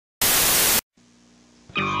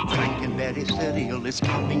Frankenberry cereal is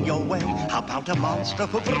coming your way. How about a monster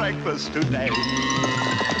for breakfast today?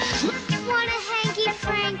 Want a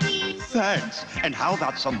hanky-franky? Thanks. And how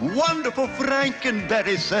about some wonderful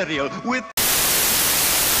Frankenberry cereal with...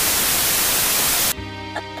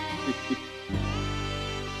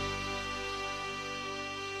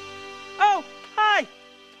 Oh, hi!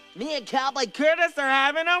 Me and Cowboy Curtis are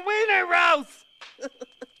having a wiener roast!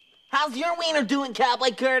 How's your wiener doing,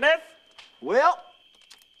 Cowboy Curtis? Well,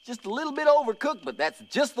 just a little bit overcooked, but that's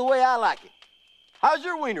just the way I like it. How's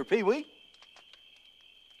your wiener, Pee-wee?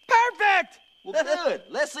 Perfect! Well, good.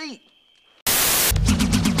 Let's eat.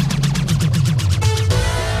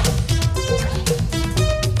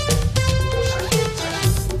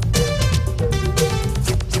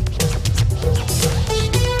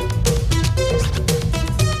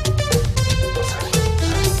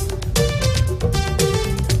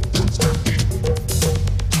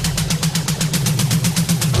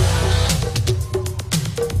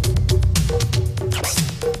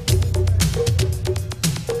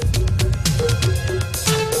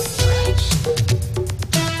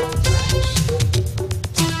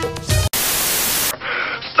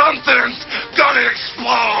 Something's gonna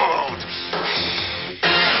explode!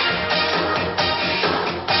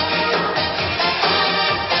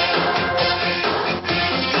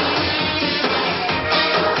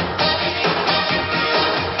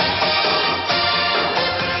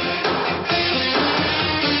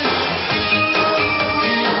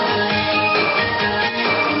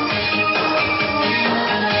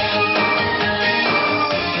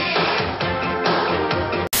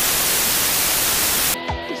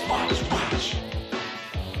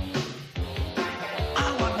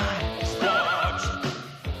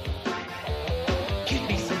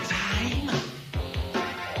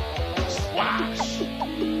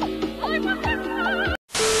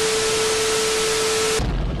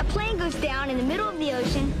 A plane goes down in the middle of the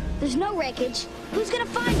ocean. There's no wreckage. Who's gonna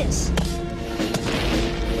find us?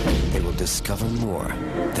 They will discover more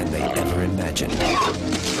than they ever imagined.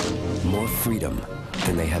 More freedom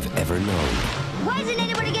than they have ever known. Why isn't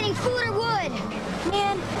anybody getting food or wood?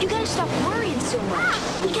 Man, you gotta stop worrying so much.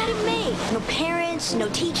 We got it made. No parents, no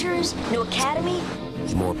teachers, no academy.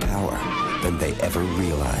 More power than they ever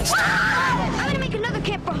realized. I'm gonna make another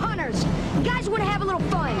camp for hunters. Guys wanna have a little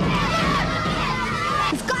fun.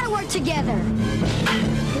 We've gotta work together.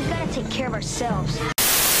 We've gotta take care of ourselves.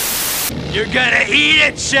 You're gonna eat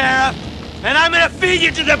it, Sheriff! And I'm gonna feed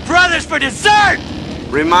you to the brothers for dessert!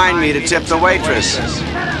 Remind me to tip the waitress.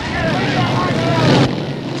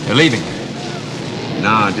 You're leaving?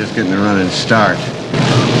 No, just getting the running start.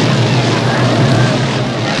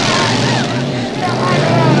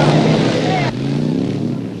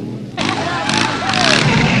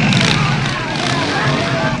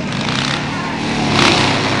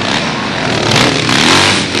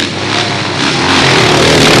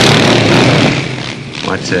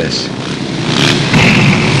 What's this?